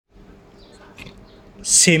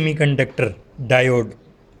Semiconductor diode,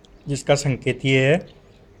 जिसका संकेत ये है,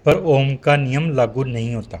 पर ओम का नियम लागू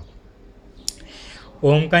नहीं होता।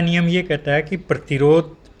 ओम का नियम ये कहता है कि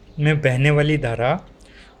प्रतिरोध में बहने वाली धारा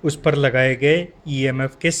उस पर लगाए गए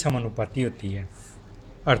ईएमएफ के समानुपाती होती है,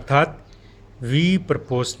 अर्थात V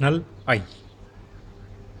प्रोपोर्शनल I।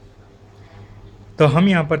 तो हम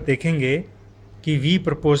यहाँ पर देखेंगे कि V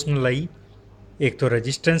प्रोपोर्शनल I एक तो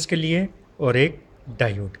रेजिस्टेंस के लिए और एक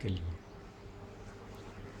डायोड के लिए।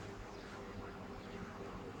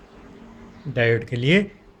 डायोड के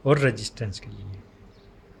लिए और रेजिस्टेंस के लिए,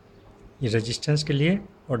 ये रेजिस्टेंस के लिए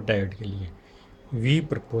और डायोड के लिए V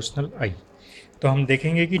प्रोपोर्शनल I। तो हम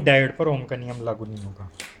देखेंगे कि डायोड पर ओम का नियम लागू नहीं होगा।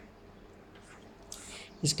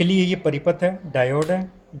 इसके लिए ये परिपथ है, डायोड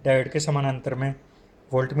है, डायोड के समानांतर में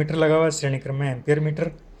वोल्ट मीटर लगा हुआ है, श्रेणी क्रम में एम्पियर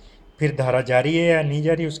मीटर, फिर धारा जारी है या नहीं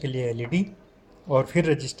जारी उसके लिए एलईडी, और फिर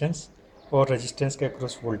रेजिस्टेंस, और रेजिस्टेंस के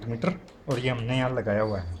अक्रॉस वोल्ट मीटर, और ये हमने यहाँ लगाया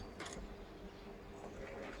हुआ है।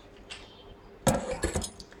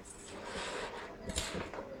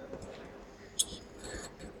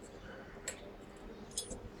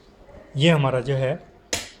 ये हमारा जो है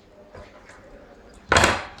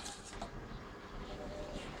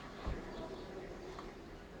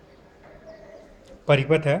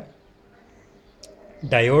परिपथ है।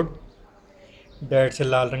 डायोड, डायोड से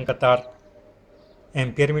लाल रंग का तार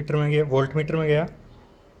एम्पियर मीटर में गया, वोल्ट मीटर में गया,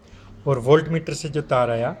 और वोल्ट मीटर से जो तार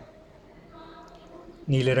आया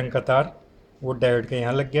नीले रंग का तार वो डायोड के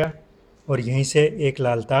यहाँ लग गया, और यहीं से एक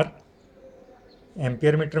लाल तार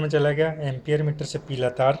एम्पियर मीटर में चला गया, एम्पियर मीटर से पीला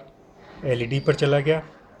तार एलईडी पर चला गया,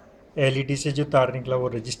 एलईडी से जो तार निकला वो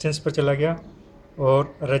रेजिस्टेंस पर चला गया,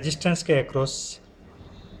 और रेजिस्टेंस के अक्रॉस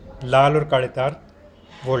लाल और काले तार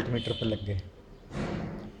वोल्ट मीटर पर लग गए,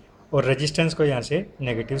 और रेजिस्टेंस को यहाँ से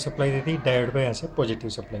नेगेटिव सप्लाई दे दी, डायोड को यहाँ से पॉजिटिव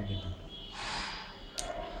सप्लाई दे दी।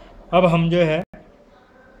 अब हम जो है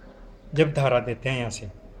जब धारा देते हैं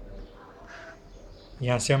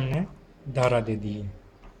यहाँ से हमने धारा दे दी है,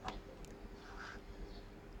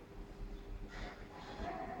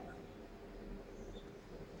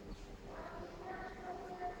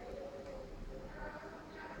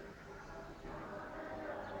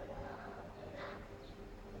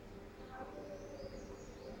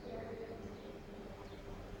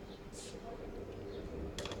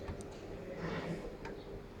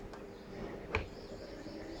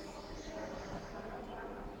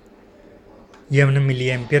 ये हमने मिली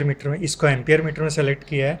एम्पियर मीटर में, इसको एम्पियर मीटर में सेलेक्ट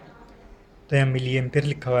किया है तो यहाँ मिली एम्पियर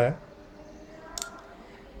लिखा हुआ है।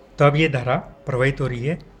 तो अब ये धारा प्रवाहित हो रही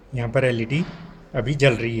है, यहाँ पर एलईडी अभी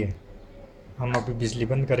जल रही है। हम अभी बिजली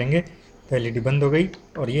बंद करेंगे तो एलईडी बंद हो गई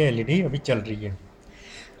और ये एलईडी अभी चल रही है।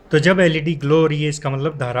 तो जब एलईडी ग्लो हो रही है इसका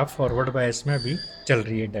मतलब धारा फॉरवर्ड बायस में अभी चल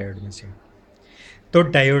रही है डायोड में से। तो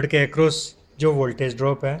डायोड के अक्रॉस जो वोल्टेज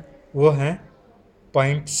ड्रॉप है वो है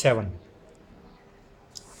 0.7।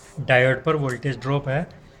 डायोड पर वोल्टेज ड्रॉप है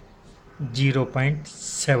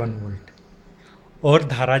 0.7 वोल्ट, और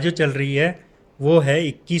धारा जो चल रही है वो है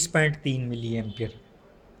 21.3 milli ampere.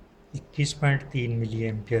 21.3 milli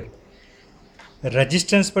ampere.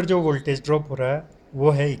 Resistance पर जो वोल्टेज ड्रॉप हो रहा है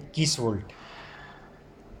वो है 21 वोल्ट।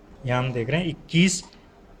 यहाँ हम देख रहे हैं 21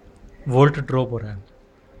 वोल्ट ड्रॉप हो रहा है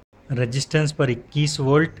रजिस्टेंस पर 21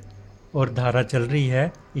 वोल्ट, और धारा चल रही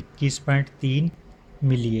है 21.3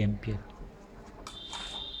 मिली एम्पियर।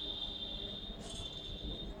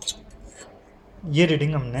 ये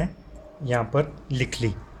रीडिंग हमने यहाँ पर लिख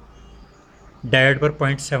ली। डायोड पर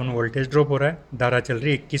 0.7 वोल्टेज ड्रॉप हो रहा है, धारा चल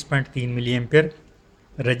रही है 21.3 मिली एम्पियर।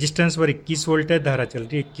 रजिस्टेंस पर 21 वोल्ट है, धारा चल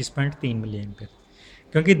रही है 21.3 मिली एम्पियर,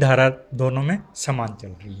 क्योंकि धारा दोनों में समान चल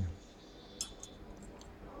रही है।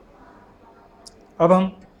 अब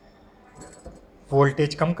हम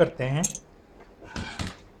वोल्टेज कम करते हैं।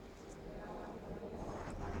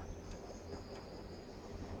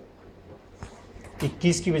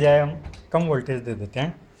 इक्कीस की बजाय हम कम वोल्टेज दे देते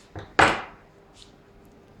हैं,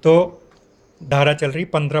 तो धारा चल रही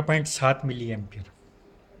 15.7 मिली एम्पियर।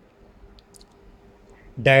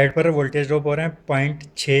 डायोड पर वोल्टेज ड्रॉप हो रहे हैं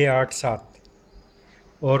 0.687,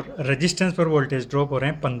 और रेजिस्टेंस पर वोल्टेज ड्रॉप हो रहे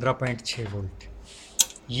हैं 15.6 वोल्ट।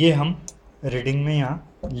 ये हम रीडिंग में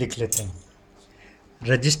यहाँ लिख लेते हैं।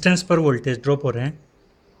 रेजिस्टेंस पर वोल्टेज ड्रॉप हो रहे हैं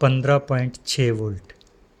 15.6 वोल्ट,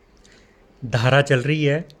 धारा चल रही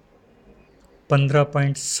है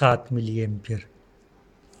 15.7 मिली एम्पियर।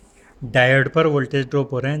 डायोड पर वोल्टेज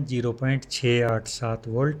ड्रॉप हो रहे हैं 0.687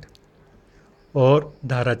 वोल्ट, और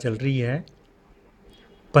धारा चल रही है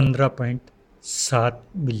 15.7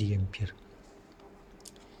 मिली एम्पियर।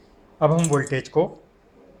 अब हम वोल्टेज को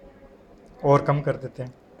और कम कर देते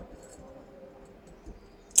हैं।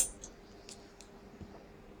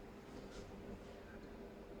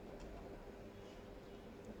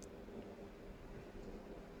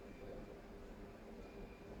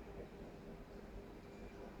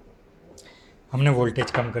 हमने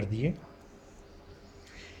वोल्टेज कम कर दिए।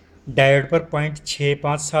 डायोड पर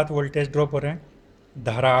 0.657 वोल्टेज ड्रॉप हो रहे हैं,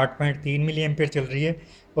 धारा 8.3 मिली एम्पियर चल रही है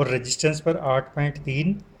और रेजिस्टेंस पर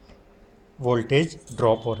 8.3 वोल्टेज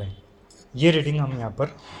ड्रॉप हो रहे हैं। ये रीडिंग हम यहाँ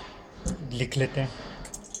पर लिख लेते हैं।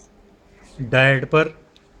 डायोड पर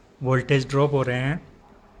वोल्टेज ड्रॉप हो रहे हैं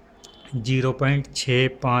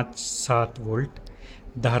 0.657 वोल्ट,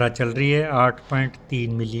 धारा चल रही है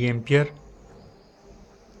 8.3 मिली एम्पियर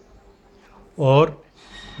और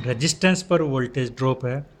रेजिस्टेंस पर वोल्टेज ड्रॉप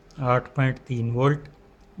है 8.3 वोल्ट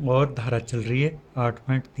और धारा चल रही है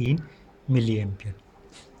 8.3 मिली एम्पियर।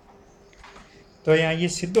 तो यहाँ ये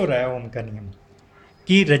सिद्ध हो रहा है ओम का नियम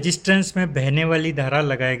कि रेजिस्टेंस में बहने वाली धारा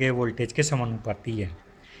लगाए गए वोल्टेज के समानुपाती है।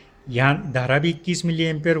 यहाँ धारा भी 21 मिली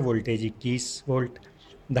एम्पियर, वोल्टेज 21 वोल्ट।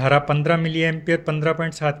 धारा 15 milli ampere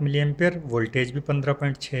 15.7 milli ampere, voltage भी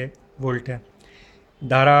 15.6 वोल्ट है।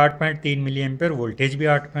 धारा 8.3 मिली एम्पियर, वोल्टेज भी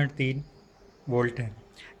 8.3 वोल्ट है।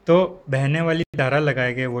 तो बहने वाली धारा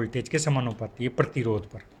लगाए गए वोल्टेज के समानुपाती है प्रतिरोध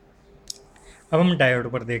पर। अब हम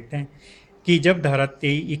डायोड पर देखते हैं कि जब धारा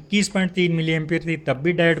 21.3 मिली एम्पियर थी तब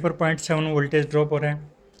भी डायोड पर 0.7 वोल्टेज ड्रॉप हो रहा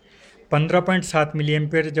है। 15.7 मिली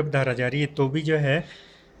एम्पियर जब धारा जा रही है तो भी जो है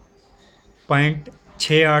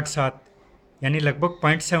 0.687 यानी लगभग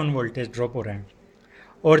 0.7 वोल्टेज ड्रॉप हो रहे हैं।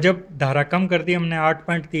 और जब धारा कम कर दी हमने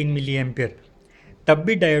 8.3 मिली एम्पियर तब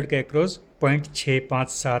भी डायोड के अक्रॉस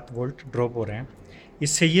 0.657 वोल्ट ड्रॉप हो रहे हैं।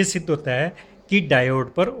 इससे ये सिद्ध होता है कि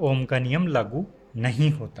डायोड पर ओम का नियम लागू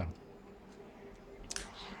नहीं होता।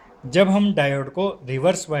 जब हम डायोड को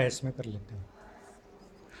रिवर्स बायस में कर लेते हैं,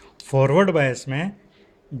 फॉरवर्ड बायस में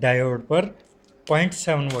डायोड पर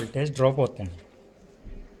 0.7 वोल्टेज ड्रॉप होते हैं।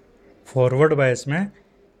 फॉरवर्ड बायस में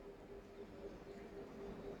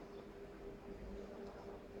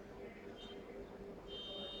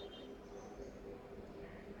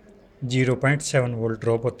 .7 वोल्ट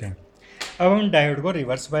ड्रॉप होते हैं। अब हम डायोड को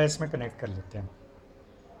रिवर्स बायस में कनेक्ट कर लेते हैं।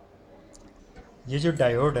 ये जो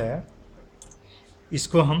डायोड है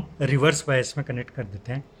इसको हम रिवर्स बायस में कनेक्ट कर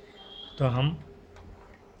देते हैं। तो हम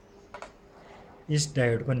इस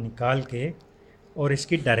डायोड को निकाल के और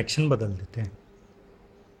इसकी डायरेक्शन बदल देते हैं।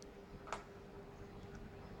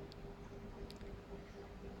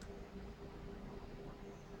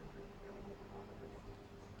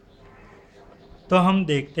 तो हम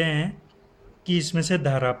देखते हैं कि इसमें से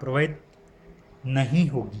धारा प्रवाहित नहीं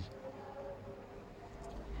होगी।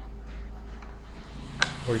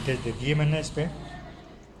 वोल्टेज दे दिए मैंने इस पर।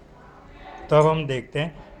 तो अब हम देखते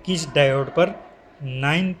हैं कि इस डायोड पर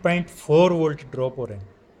 9.4 वोल्ट ड्रॉप हो रहे हैं।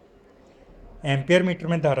 एम्पियर मीटर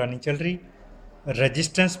में धारा नहीं चल रही,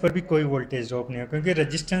 रेजिस्टेंस पर भी कोई वोल्टेज ड्रॉप नहीं है क्योंकि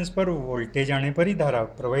रेजिस्टेंस पर वोल्टेज आने पर ही धारा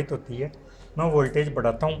प्रवाहित होती है। मैं वोल्टेज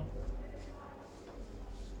बढ़ाता हूँ,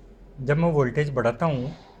 जब मैं वोल्टेज बढ़ाता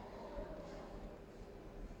हूँ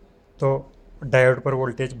तो डायोड पर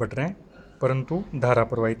वोल्टेज बढ़ रहे हैं परंतु धारा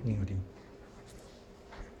प्रवाहित नहीं हो रही।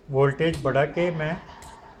 वोल्टेज बढ़ा के मैं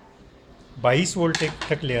 22 वोल्ट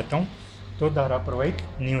तक ले आता हूँ तो धारा प्रवाहित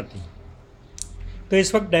नहीं होती। तो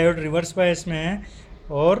इस वक्त डायोड रिवर्स बायस में है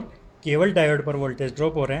और केवल डायोड पर वोल्टेज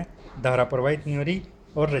ड्रॉप हो रहे हैं, धारा प्रवाहित नहीं हो रही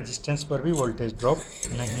और रेजिस्टेंस पर भी वोल्टेज ड्रॉप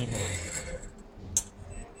नहीं हो रही।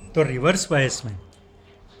 तो रिवर्स बायस में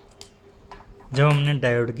जब हमने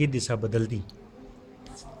डायोड की दिशा बदल दी,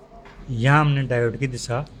 यहाँ हमने डायोड की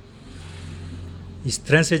दिशा इस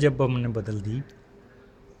तरह से जब हमने बदल दी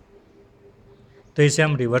तो इसे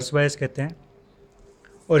हम रिवर्स बायस कहते हैं।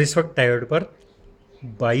 और इस वक्त डायोड पर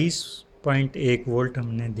 22.1 वोल्ट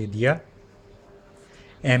हमने दे दिया।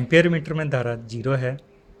 एम्पियर मीटर में धारा 0 है,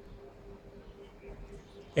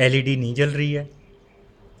 एलईडी नहीं जल रही है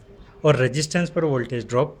और रेजिस्टेंस पर वोल्टेज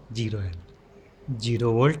ड्रॉप 0 है।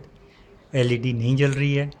 0 वोल्ट, एलईडी नहीं जल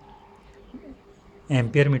रही है,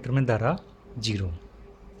 एम्पियर मीटर में धारा 0।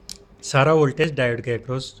 सारा वोल्टेज डायोड के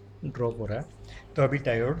अक्रॉस ड्रॉप हो रहा है। तो अभी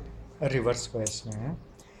डायोड रिवर्स बायस में है।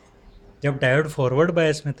 जब डायोड फॉरवर्ड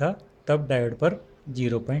बायस में था तब डायोड पर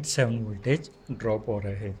 0.7 वोल्टेज ड्रॉप हो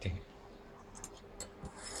रहे थे।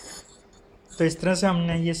 तो इस तरह से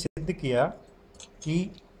हमने ये सिद्ध किया कि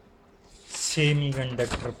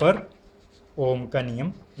सेमीकंडक्टर पर ओम का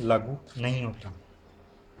नियम लागू नहीं होता।